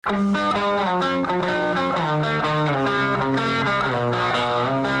This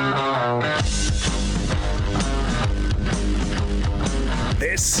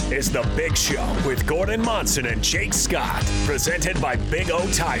is The Big Show with Gordon Monson and Jake Scott, presented by Big O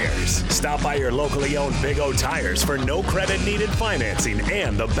Tires. Stop by your locally owned Big O Tires for no credit needed financing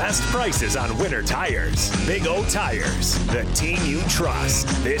and the best prices on winter tires. Big O Tires, the team you trust.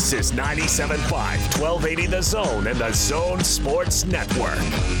 This is 97.5, 1280 The Zone and The Zone Sports Network.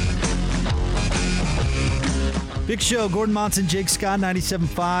 Big Show, Gordon Monson, Jake Scott,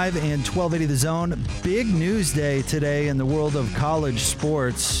 97.5 and 1280 The Zone. Big news day today in the world of college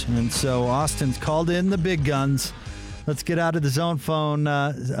sports. And so Austin's called in the big guns. Let's get out of the Zone phone.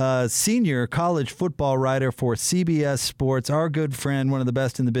 Senior college football writer for CBS Sports, our good friend, one of the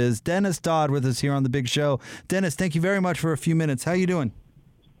best in the biz, Dennis Dodd, with us here on the Big Show. Dennis, thank you very much for a few minutes. How you doing?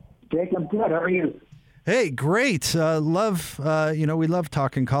 Jake, I'm good. How are you? Hey, great. We love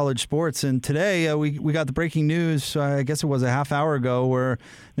talking college sports. And today we got the breaking news, I guess it was a half hour ago, where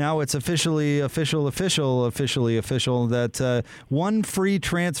now it's officially official that one free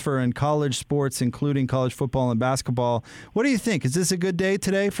transfer in college sports, including college football and basketball. What do you think? Is this a good day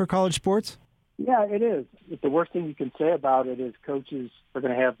today for college sports? Yeah, it is. The worst thing you can say about it is coaches are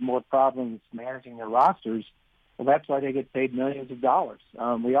going to have more problems managing their rosters. Well, that's why they get paid millions of dollars.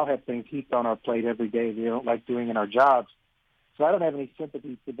 We all have things heaped on our plate every day we don't like doing in our jobs. So I don't have any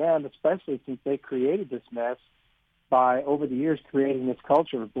sympathy for them, especially since they created this mess by, over the years, creating this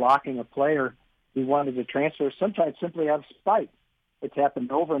culture of blocking a player who wanted to transfer, sometimes simply out of spite. It's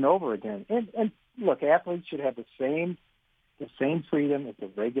happened over and over again. And look, athletes should have the same freedom as a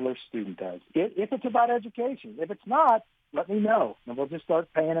regular student does, if it's about education. If it's not, let me know, and we'll just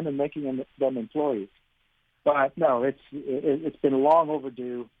start paying them and making them employees. But no, it's been long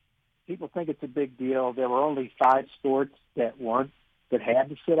overdue. People think it's a big deal. There were only 5 sports that had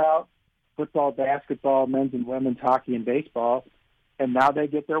to sit out: football, basketball, men's and women's hockey, and baseball. And now they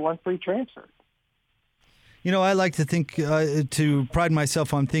get their one free transfer. You know, I like to think, to pride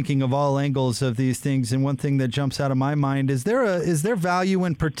myself on thinking of all angles of these things. And one thing that jumps out of my mind is there value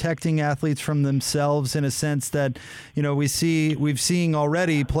in protecting athletes from themselves, in a sense that, you know, we've seen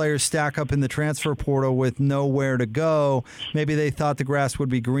already players stack up in the transfer portal with nowhere to go. Maybe they thought the grass would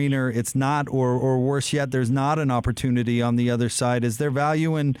be greener. It's not, or worse yet, there's not an opportunity on the other side. Is there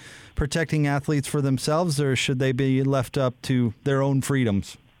value in protecting athletes for themselves, or should they be left up to their own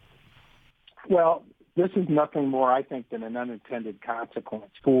freedoms? Well, this is nothing more, I think, than an unintended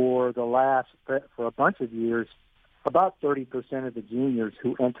consequence. For a bunch of years, about 30% of the juniors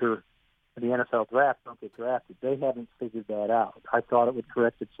who enter the NFL draft don't get drafted. They haven't figured that out. I thought it would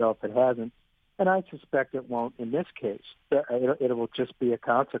correct itself. It hasn't. And I suspect it won't in this case. It will just be a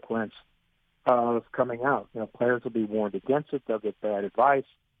consequence of coming out. You know, players will be warned against it. They'll get bad advice.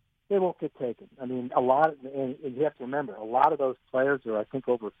 They won't get taken. I mean, and you have to remember, a lot of those players, are I think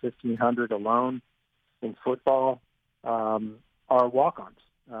over 1,500 alone in football, are walk-ons.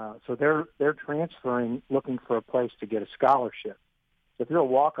 So they're transferring, looking for a place to get a scholarship. So if you're a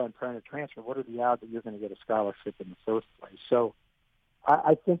walk-on trying to transfer, what are the odds that you're going to get a scholarship in the first place? So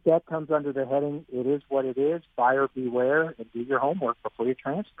I think that comes under the heading, it is what it is, buyer beware, and do your homework before you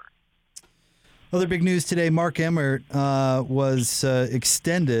transfer. Other big news today, Mark Emmert was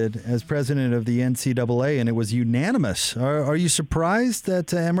extended as president of the NCAA, and it was unanimous. Are you surprised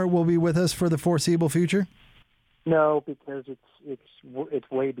that Emmert will be with us for the foreseeable future? No, because it's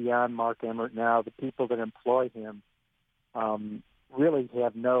way beyond Mark Emmert now. The people that employ him really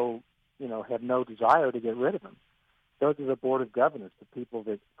have no desire to get rid of him. Those are the board of governors, the people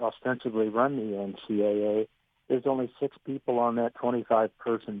that ostensibly run the NCAA. There's only 6 people on that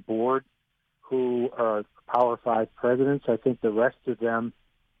 25-person board who are Power 5 presidents. I think the rest of them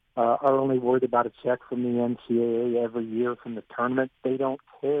are only worried about a check from the NCAA every year from the tournament. They don't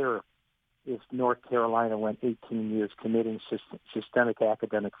care if North Carolina went 18 years committing systemic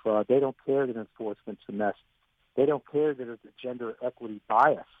academic fraud. They don't care that enforcement's a mess. They don't care that there's a gender equity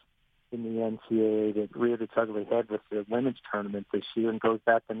bias in the NCAA that reared its ugly head with the women's tournament this year and goes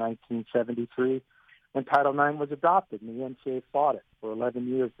back to 1973. When Title IX was adopted, and the NCAA fought it for 11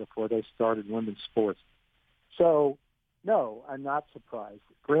 years before they started women's sports. So, no, I'm not surprised.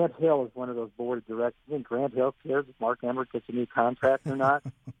 Grant Hill is one of those board of directors. Do you think Grant Hill cares if Mark Emmert gets a new contract or not?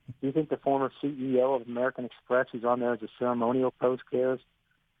 Do you think the former CEO of American Express, who's on there as a ceremonial post, cares?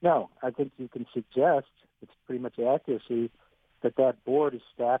 No, I think you can suggest, it's pretty much accuracy, that board is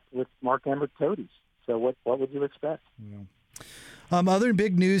staffed with Mark Emmert toadies. So what would you expect? Yeah. Other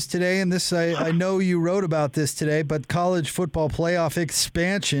big news today, and this I know you wrote about this today, but college football playoff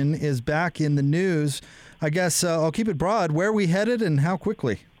expansion is back in the news. I guess I'll keep it broad. Where are we headed and how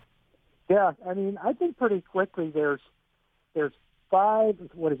quickly? Yeah, I mean, I think pretty quickly there's 5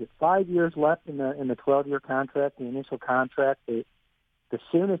 years left in the 12-year contract, the initial contract. The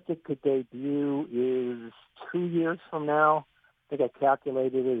soonest it could debut is 2 years from now. I think I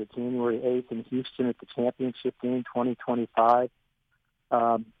calculated it at January 8th in Houston at the championship game 2025.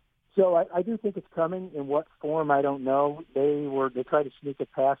 So I do think it's coming. In what form, I don't know. They tried to sneak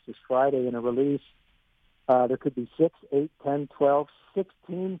it past this Friday in a release. There could be 6, 8, 10, 12,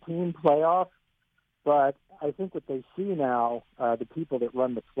 16-team playoff. But I think what they see now, the people that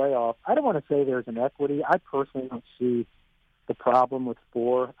run the playoff, I don't want to say there's an equity. I personally don't see the problem with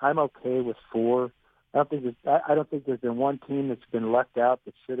 4. I'm okay with 4. I don't think there's been one team that's been left out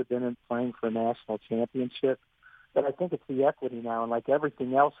that should have been playing for a national championship. But I think it's the equity now, and like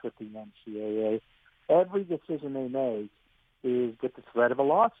everything else with the NCAA, every decision they make is with the threat of a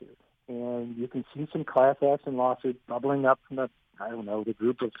lawsuit. And you can see some class action lawsuits bubbling up from the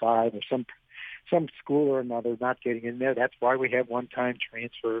group of 5 or some school or another not getting in there. That's why we have one-time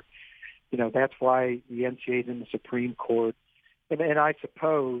transfer. That's why the NCAA is in the Supreme Court. And I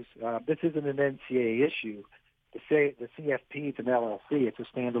suppose this isn't an NCAA issue. To say the CFP is an LLC, it's a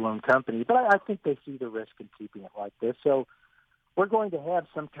standalone company. But I think they see the risk in keeping it like this. So we're going to have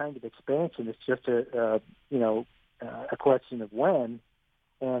some kind of expansion. It's just a question of when.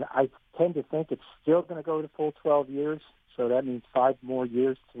 And I tend to think it's still going to go to full 12 years. So that means 5 more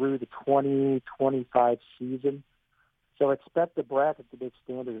years through the 2025 season. So expect the bracket to be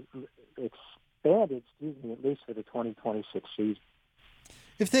expanded, at least for the 2026 season.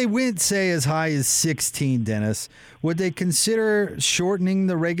 If they went, say, as high as 16, Dennis, would they consider shortening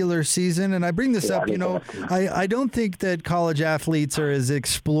the regular season? And I bring this up, I don't think that college athletes are as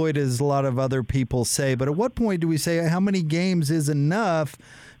exploited as a lot of other people say, but at what point do we say how many games is enough?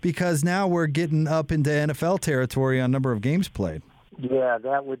 Because now we're getting up into NFL territory on number of games played. Yeah,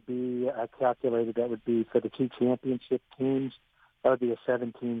 that would be, I calculated that would be for the 2 championship teams, that would be a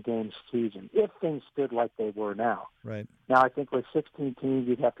 17-game season, if things stood like they were now. Right. Now, I think with 16 teams,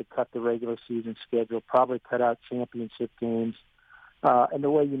 you'd have to cut the regular season schedule, probably cut out championship games. And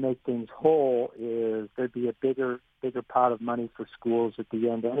the way you make things whole is there'd be a bigger pot of money for schools at the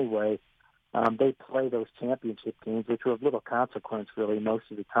end anyway. They play those championship games, which are of little consequence, really, most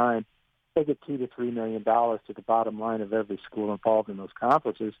of the time. They get $2 to $3 million to the bottom line of every school involved in those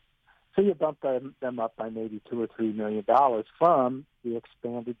conferences. So you bump them up by maybe $2 or $3 million from the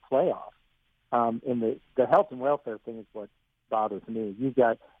expanded playoff. And the health and welfare thing is what bothers me.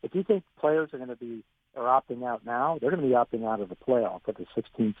 If you think players are opting out now, they're going to be opting out of the playoff, of the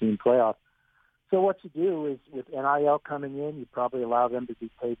 16-team playoff. So what you do is, with NIL coming in, you probably allow them to be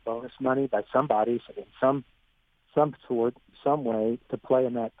paid bonus money by somebody in some sort, some way, to play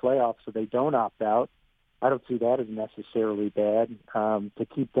in that playoff so they don't opt out. I don't see that as necessarily bad to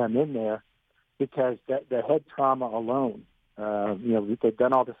keep them in there, because the head trauma alone, they've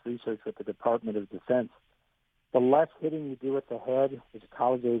done all this research with the Department of Defense. The less hitting you do at the head as a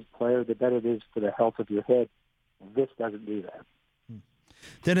college-age player, the better it is for the health of your head. This doesn't do that.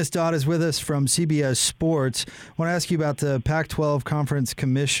 Dennis Dodd is with us from CBS Sports. I want to ask you about the Pac-12 Conference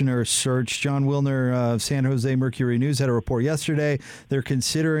Commissioner search. John Wilner of San Jose Mercury News had a report yesterday. They're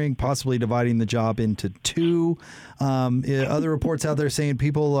considering possibly dividing the job into 2. Other reports out there saying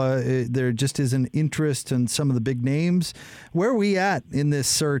there just is an interest in some of the big names. Where are we at in this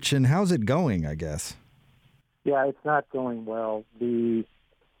search, and how's it going, I guess? Yeah, it's not going well.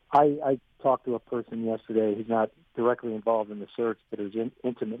 I talked to a person yesterday who's not directly involved in the search, but has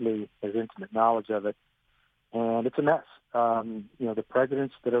intimate knowledge of it, and it's a mess. The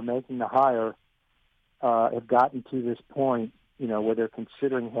presidents that are making the hire have gotten to this point, where they're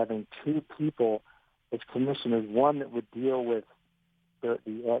considering having 2 people as commissioners, one that would deal with the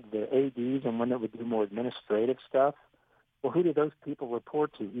ADs and one that would do more administrative stuff. Well, who do those people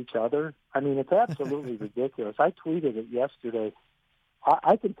report to? Each other? I mean, it's absolutely ridiculous. I tweeted it yesterday.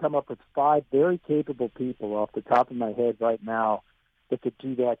 I can come up with 5 very capable people off the top of my head right now that could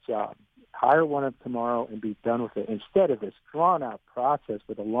do that job. Hire one of them tomorrow and be done with it, instead of this drawn-out process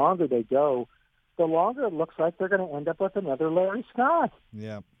where the longer they go, the longer it looks like they're going to end up with another Larry Scott.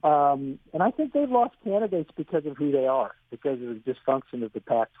 Yeah. And I think they've lost candidates because of who they are, because of the dysfunction of the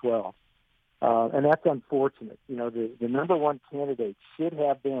Pac-12. And that's unfortunate. The number one candidate should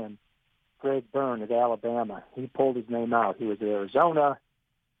have been Greg Byrne at Alabama. He pulled his name out. He was at Arizona.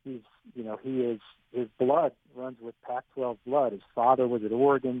 His blood runs with Pac-12 blood. His father was at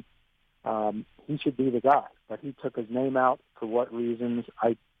Oregon. He should be the guy, but he took his name out for what reasons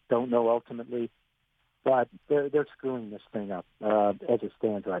I don't know ultimately. But they're screwing this thing up as it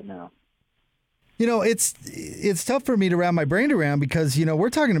stands right now. It's tough for me to wrap my brain around because, we're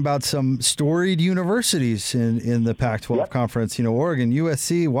talking about some storied universities in the Pac-12 conference, Oregon,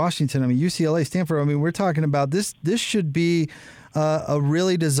 USC, Washington, UCLA, Stanford. We're talking about this should be a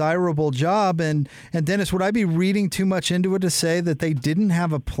really desirable job. And Dennis, would I be reading too much into it to say that they didn't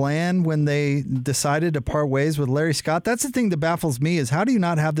have a plan when they decided to part ways with Larry Scott? That's the thing that baffles me is how do you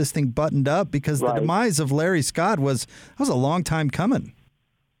not have this thing buttoned up? Because the demise of Larry Scott was a long time coming.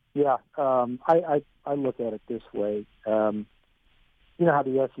 Yeah, I look at it this way. You know how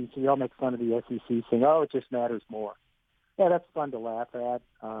the SEC, I'll make fun of the SEC saying, it just matters more. Yeah, that's fun to laugh at.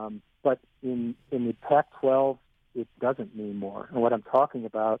 But in the Pac-12, it doesn't mean more. And what I'm talking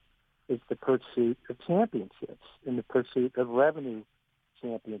about is the pursuit of championships and the pursuit of revenue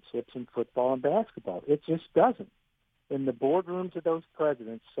championships in football and basketball. It just doesn't. In the boardrooms of those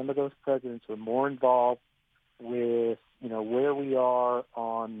presidents, some of those presidents are more involved with where we are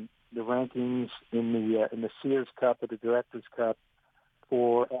on the rankings in the Sears Cup or the Directors Cup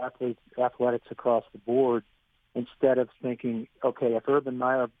for athletics across the board, instead of thinking, okay, if Urban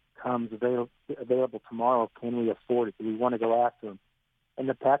Meyer comes available tomorrow, can we afford it? Do we want to go after him? And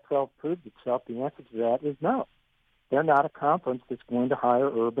the Pac-12 proved itself. The answer to that is no. They're not a conference that's going to hire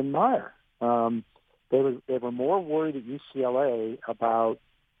Urban Meyer. They were more worried at UCLA about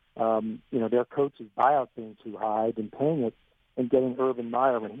their coach's buyout being too high than paying it and getting Urban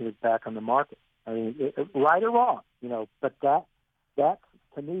Meyer when he was back on the market. Right or wrong, but that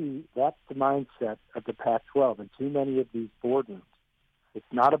to me, that's the mindset of the Pac-12 and too many of these boardrooms. It's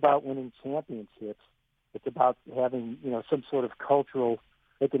not about winning championships. It's about having, some sort of cultural,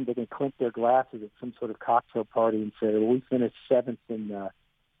 they can clink their glasses at some sort of cocktail party and say, well, we finished seventh in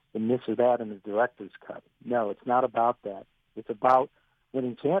this or that in the Directors Cup. No, it's not about that. It's about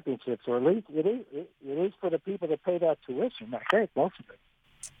winning championships, or at least it is for the people that pay that tuition. I think most of it.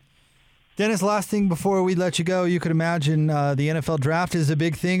 Dennis, last thing before we let you go, you could imagine the NFL draft is a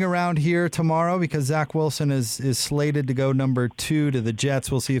big thing around here tomorrow because Zach Wilson is slated to go number 2 to the Jets.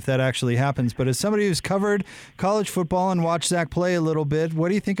 We'll see if that actually happens. But as somebody who's covered college football and watched Zach play a little bit, what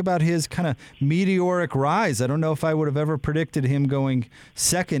do you think about his kind of meteoric rise? I don't know if I would have ever predicted him going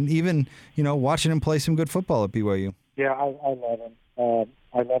second, even watching him play some good football at BYU. Yeah, I love him.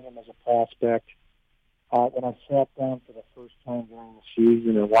 I love him as a prospect. When I sat down for the first time during the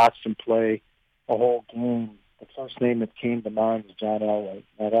season and watched him play a whole game, the first name that came to mind was John Elway.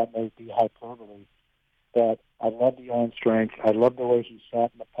 Now, that may be hyperbole, but I love the arm strength. I love the way he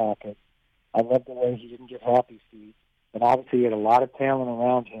sat in the pocket. I love the way he didn't get happy feet. And obviously, he had a lot of talent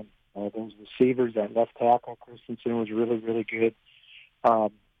around him. Those receivers, that left tackle, Christensen, was really, really good.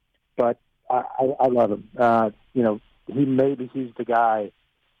 But I love him. He's the guy.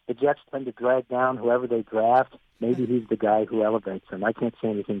 The Jets tend to drag down whoever they draft. Maybe he's the guy who elevates them. I can't say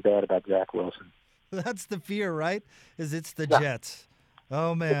anything bad about Zach Wilson. That's the fear, right? It's the Jets.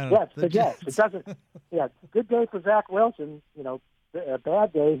 Oh, man. The Jets. It doesn't. Yeah, good day for Zach Wilson. A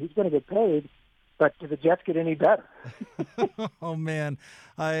bad day, he's going to get paid. But do the Jets get any better? Oh, man.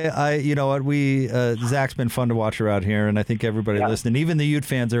 You know what? Zach's been fun to watch around here, and I think everybody listening, even the Ute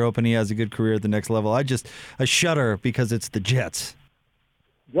fans, are hoping he has a good career at the next level. I shudder because it's the Jets.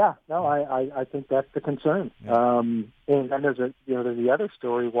 Yeah, no, I think that's the concern. Yeah. And then there's the other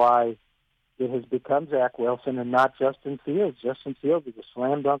story why it has become Zach Wilson and not Justin Fields. Justin Fields is a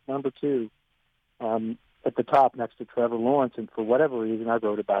slam dunk number 2 at the top next to Trevor Lawrence, and for whatever reason, I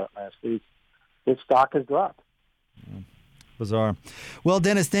wrote about it last week, his stock has dropped. Bizarre. Well,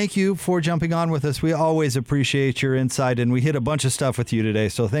 Dennis, thank you for jumping on with us. We always appreciate your insight, and we hit a bunch of stuff with you today,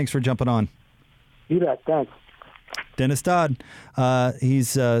 so thanks for jumping on. You bet. Thanks. Dennis Dodd.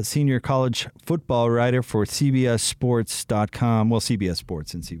 He's a senior college football writer for CBSSports.com. Well, CBS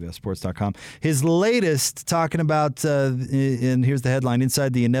Sports and CBSSports.com. His latest talking about, and here's the headline,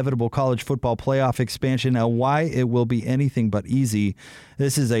 Inside the Inevitable College Football Playoff Expansion, why it will be anything but easy.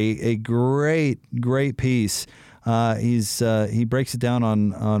 This is a great, great piece. He breaks it down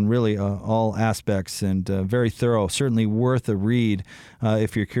on really all aspects and very thorough. Certainly worth a read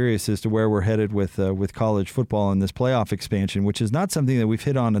if you're curious as to where we're headed with college football and this playoff expansion, which is not something that we've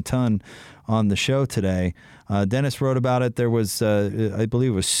hit on a ton on the show today. Dennis wrote about it. There was, I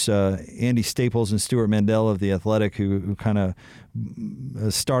believe it was Andy Staples and Stuart Mandel of The Athletic who kind of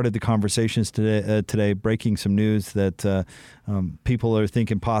started the conversations today, breaking some news that people are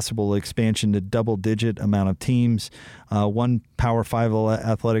thinking possible expansion to double-digit amount of teams. One Power 5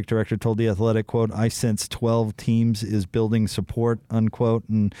 athletic director told The Athletic, quote, "I sense 12 teams is building support," unquote.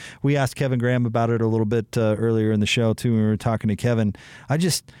 And we asked Kevin Graham about it a little bit earlier in the show, too, when we were talking to Kevin.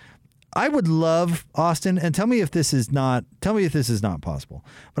 I would love, Austin, and tell me if this is not possible,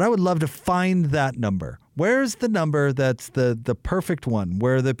 but I would love to find that number. Where's the number that's the perfect one,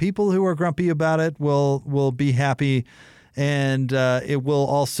 where the people who are grumpy about it will be happy, and it will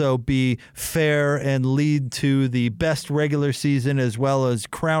also be fair and lead to the best regular season as well as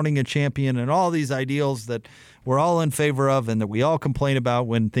crowning a champion and all these ideals that we're all in favor of and that we all complain about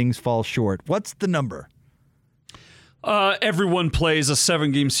when things fall short. What's the number? Everyone plays a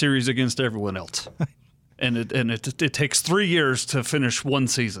 7-game series against everyone else, and it takes 3 years to finish one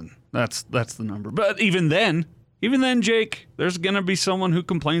season. That's the number. But even then, Jake, there's going to be someone who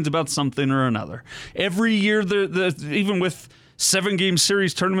complains about something or another. Every year, even with 7-game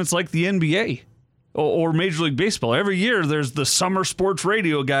series tournaments like the NBA or Major League Baseball, every year there's the summer sports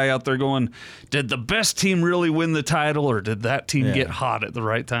radio guy out there going, did the best team really win the title, or did that team get hot at the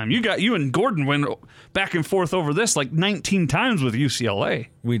right time? You and Gordon went back and forth over this like 19 times with UCLA.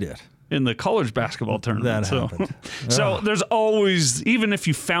 We did. In the college basketball tournament. That happened. So there's always, even if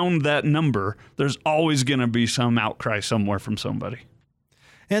you found that number, there's always going to be some outcry somewhere from somebody.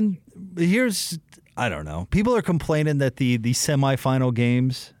 And here's, I don't know, people are complaining that the semifinal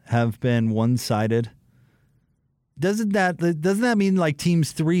games have been one-sided. Doesn't that mean like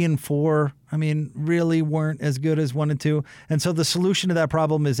teams 3 and 4, I mean, really weren't as good as 1 and 2? And so the solution to that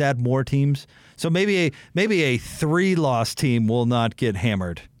problem is add more teams. So maybe a 3-loss team will not get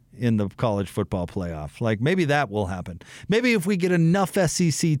hammered in the college football playoff. Like maybe that will happen. Maybe if we get enough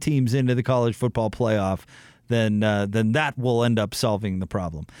SEC teams into the college football playoff, then that will end up solving the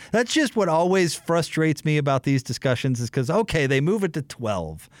problem. That's just what always frustrates me about these discussions is because, okay, they move it to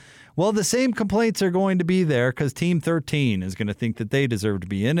 12. Well, the same complaints are going to be there because Team 13 is going to think that they deserve to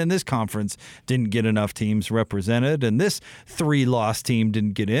be in, and this conference didn't get enough teams represented, and this 3-loss team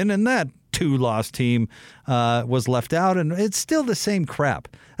didn't get in, and that 2-loss team was left out, and it's still the same crap.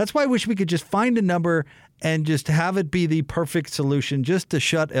 That's why I wish we could just find a number and just have it be the perfect solution just to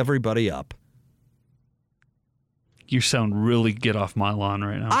shut everybody up. You sound really get off my lawn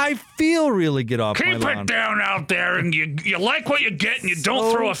right now. I feel really get off my lawn. Keep it down out there, and you like what you get, and you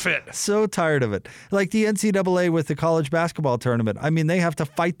don't throw a fit. So tired of it. Like the NCAA with the college basketball tournament. I mean, they have to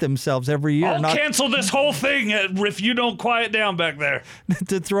fight themselves every year. I'll cancel this whole thing if you don't quiet down back there.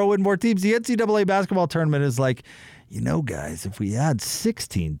 To throw in more teams. The NCAA basketball tournament is like, guys, if we add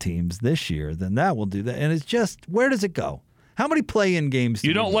 16 teams this year, then that will do that. And it's just, where does it go? How many play-in games do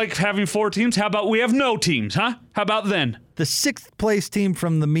you don't like having 4 teams? How about we have no teams, huh? How about then? The 6th place team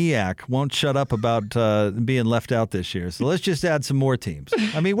from the MEAC won't shut up about being left out this year. So let's just add some more teams.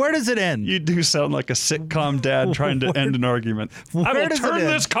 I mean, where does it end? You do sound like a sitcom dad trying to end an argument. I will turn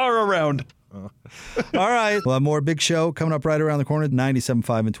this car around. All right. We'll have more Big Show coming up right around the corner, 97.5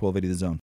 and 1280 The Zone.